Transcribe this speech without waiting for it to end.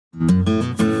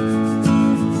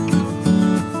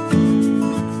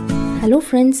Hello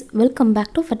friends, welcome back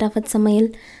to Fatafat Samayal.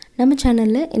 நம்ம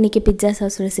சேனல்ல இன்னைக்கு pizza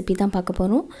sauce ரெசிபி தான் பார்க்க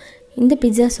போறோம். இந்த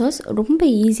pizza sauce ரொம்ப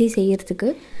ஈஸி செய்யிறதுக்கு.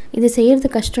 இது செய்யிறது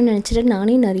கஷ்டம்னு நினைச்சிட்டு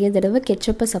நானே நிறைய தடவை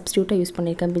ketchup சப்ஸ்டிட்யூட்டா யூஸ்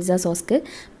பண்ணிருக்கேன் pizza sauceக்கு.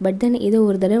 பட் தென் இத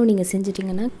ஒரு தடவை நீங்க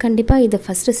செஞ்சிட்டீங்கன்னா கண்டிப்பா இத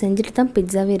ஃபர்ஸ்ட் செஞ்சிட்டு தான்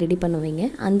pizzaவே ரெடி பண்ணுவீங்க.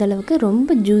 அந்த அளவுக்கு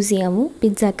ரொம்ப ஜூஸியாவும்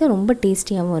pizzaக்கு ரொம்ப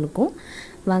டேஸ்டியாவும் இருக்கும்.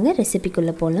 வாங்க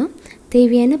ரெசிபிக்குள்ள போலாம்.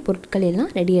 தேவையான பொருட்கள் எல்லாம்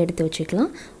ரெடி எடுத்து வச்சுக்கலாம்.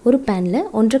 ஒரு panல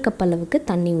 1.5 கப் அளவுக்கு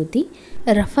தண்ணி ஊத்தி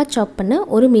ரஃபா சாப் பண்ண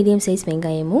ஒரு மீடியம் சைஸ்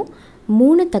வெங்காயமும்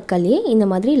 3 தக்காளியை இந்த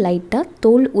மாதிரி லைட்டா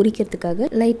தோல் உரிக்கிறதுக்காக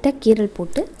லைட்டா கீரல்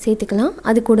போட்டு சேர்த்துக்கலாம்.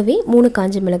 அது கூடவே 3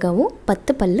 காஞ்ச மிளகாயும்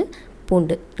 10 பல்லு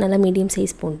பூண்டு, நல்ல மீடியம்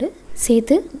சைஸ் பூண்டு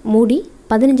சேர்த்து மூடி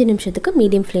 15 நிமிஷத்துக்கு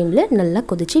மீடியம் ஃப்ளேம்ல நல்லா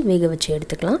கொதிச்சு வேக வச்சு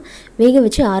எடுத்துக்கலாம். வேக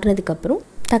வச்சு ஆறுனதுக்கு அப்புறம்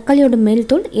தக்காளியோட மேல்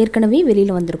தோல் ஏற்கனவே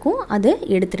வெளியில வந்திருக்கும், அதை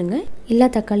எடுத்துருங்க. எல்லா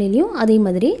தக்காளியிலையும் அதே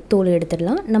மாதிரி தோல்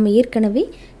எடுத்துடலாம். நம்ம ஏற்கனவே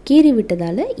கீறி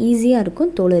விட்டதால ஈஸியா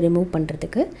இருக்கும் தோலை ரிமூவ்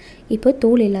பண்றதுக்கு. இப்போ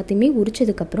தோல் எல்லாத்தையுமே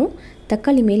உரிச்சதுக்கு அப்புறம்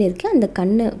தக்காளி மேல இருக்க அந்த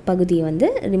கண்ணு பகுதியை வந்து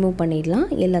ரிமூவ் பண்ணிடலாம்.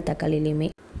 எல்லா தக்காளியிலையுமே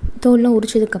தோல்லாம்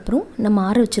உரிச்சதுக்கு அப்புறம் நம்ம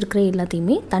ஆற வச்சிருக்கிற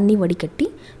எல்லாத்தையுமே தண்ணி வடிகட்டி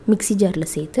மிக்ஸி ஜார்ல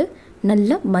சேர்த்து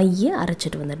நல்லா மைய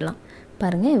அரைச்சிட்டு வந்துடலாம்.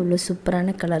 பாருங்க எவ்வளோ சூப்பரான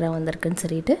கலரா வந்திருக்குன்னு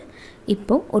சொல்லிட்டு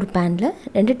இப்போ ஒரு panல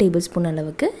 2 டேபிள் ஸ்பூன்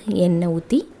அளவுக்கு எண்ணெய்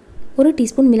ஊத்தி 1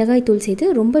 டீஸ்பூன் மிளகாய் தூள் சேர்த்து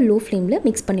ரொம்ப லோ ஃப்ளேம்ல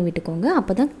மிக்ஸ் பண்ணி விட்டுக்கோங்க.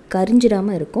 அப்பதான்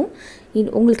கரிஞ்சிராம இருக்கும்.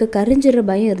 உங்களுக்கு கரிஞ்சிர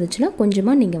பயம் இருந்துச்சுன்னா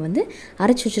கொஞ்சமா நீங்க வந்து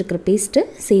அரைச்சு வச்சிருக்கிற பேஸ்ட்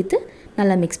சேர்த்து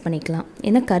நல்லா மிக்ஸ் பண்ணிக்கலாம்.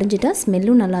 ஏன்னா கரிஞ்சிட்டா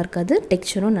ஸ்மெல்லும் நல்லா இருக்காது,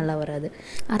 டெக்ஸ்சரும் நல்லா வராது.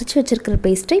 அரைச்சு வச்சிருக்கிற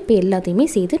பேஸ்ட்டை இப்போ எல்லாத்தையுமே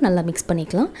சேர்த்து நல்லா மிக்ஸ்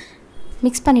பண்ணிக்கலாம்.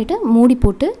 மிக்ஸ் பண்ணிவிட்டு மூடி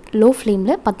போட்டு லோ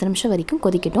ஃப்ளேமில் 10 நிமிஷம் வரைக்கும்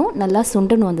கொதிக்கட்டும். நல்லா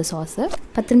சுண்டணும் அந்த சாஸை.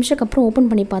 10 நிமிஷத்துக்கு அப்புறம் ஓப்பன்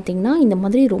பண்ணி பார்த்தீங்கன்னா இந்த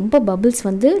மாதிரி ரொம்ப பபிள்ஸ்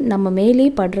வந்து நம்ம மேலே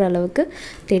படுற அளவுக்கு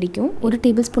தெடிக்கும். 1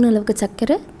 டேபிள் ஸ்பூன் அளவுக்கு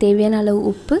சர்க்கரை, தேவையான அளவு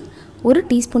உப்பு, 1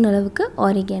 டீஸ்பூன் அளவுக்கு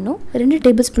ஆரிகானோ, 2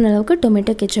 டேபிள் ஸ்பூன் அளவுக்கு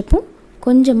டொமேட்டோ கெச்சப்பும்,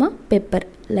 கொஞ்சமாக பெப்பர்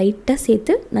லைட்டாக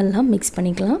சேர்த்து நல்லா மிக்ஸ்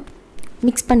பண்ணிக்கலாம்.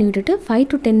 மிக்ஸ் பண்ணி விட்டுட்டு 5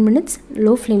 to 10 மினிட்ஸ்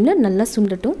லோ ஃப்ளேமில் நல்லா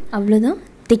சுண்டட்டும். அவ்வளோதான்,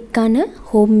 திக்கான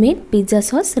ஹோம்மேட் பிட்ஸா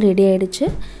சாஸ் ரெடி ஆகிடுச்சு.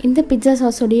 இந்த பிட்ஸா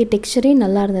சாஸோடைய டெக்ஸ்சரே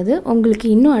நல்லா இருந்தது. உங்களுக்கு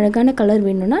இன்னும் அழகான கலர்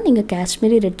வேணும்னா நீங்கள்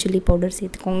காஷ்மீரி ரெட் சில்லி பவுடர்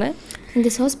சேர்த்துக்கோங்க.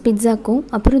 இந்த சாஸ் பிட்ஸாக்கும்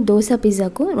அப்புறம் தோசை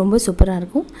பிட்ஸாக்கும் ரொம்ப சூப்பராக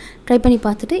இருக்கும். ட்ரை பண்ணி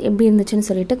பார்த்துட்டு எப்படி இருந்துச்சுன்னு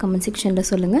சொல்லிட்டு கமெண்ட் செக்ஷனில்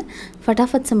சொல்லுங்கள்.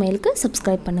 ஃபட்டாஃபட் சமையலுக்கு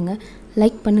சப்ஸ்கிரைப் பண்ணுங்கள்,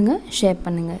 லைக் பண்ணுங்கள், ஷேர்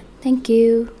பண்ணுங்கள். தேங்க்யூ.